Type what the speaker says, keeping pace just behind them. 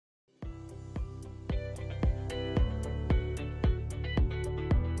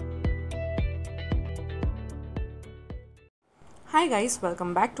Hi guys,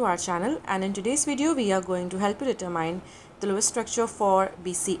 welcome back to our channel, and in today's video we are going to help you determine the Lewis structure for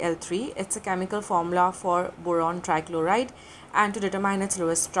BCl3. It's a chemical formula for boron trichloride, and to determine its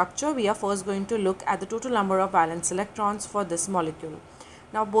Lewis structure we are first going to look at the total number of valence electrons for this molecule.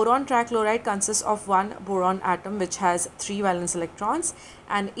 Now boron trichloride consists of one boron atom which has 3 valence electrons,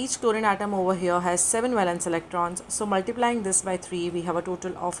 and each chlorine atom over here has 7 valence electrons. So multiplying this by 3 we have a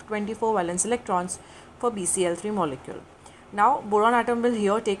total of 24 valence electrons for BCl3 molecule. Now boron atom will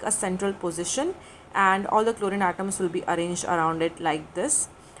here take a central position and all the chlorine atoms will be arranged around it like this.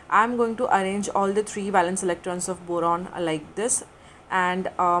 I am going to arrange all the 3 valence electrons of boron like this, and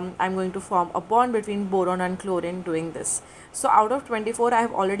I'm going to form a bond between boron and chlorine doing this. So out of 24 I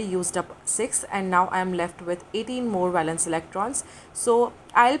have already used up 6, and now I am left with 18 more valence electrons. So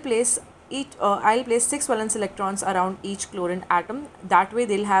I'll place 6 valence electrons around each chlorine atom. That way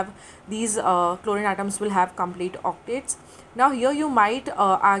they'll have these chlorine atoms will have complete octets. Now here you might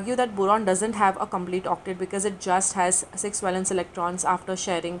argue that boron doesn't have a complete octet because it just has 6 valence electrons after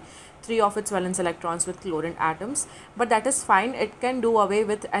sharing 3 of its valence electrons with chlorine atoms, but that is fine. It can do away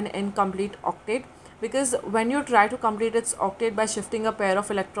with an incomplete octet, because when you try to complete its octet by shifting a pair of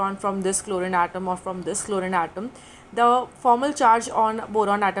electron from this chlorine atom or from this chlorine atom, the formal charge on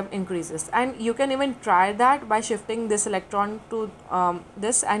boron atom increases, and you can even try that by shifting this electron to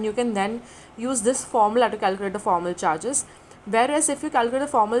this, and you can then use this formula to calculate the formal charges. Whereas if you calculate the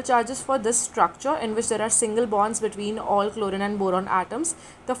formal charges for this structure in which there are single bonds between all chlorine and boron atoms,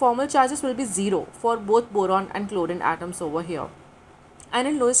 the formal charges will be 0 for both boron and chlorine atoms over here. And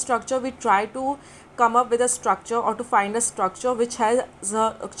in Lewis structure we try to come up with a structure or to find a structure which has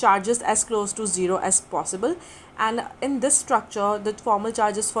charges as close to 0 as possible, and in this structure the formal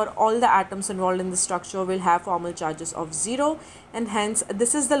charges for all the atoms involved in the structure will have formal charges of 0, and hence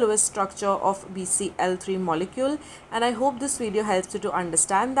this is the Lewis structure of BCl3 molecule. And I hope this video helps you to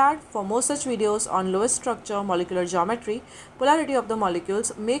understand that. For more such videos on Lewis structure, molecular geometry, polarity of the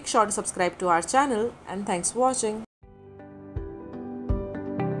molecules, make sure to subscribe to our channel, and thanks for watching.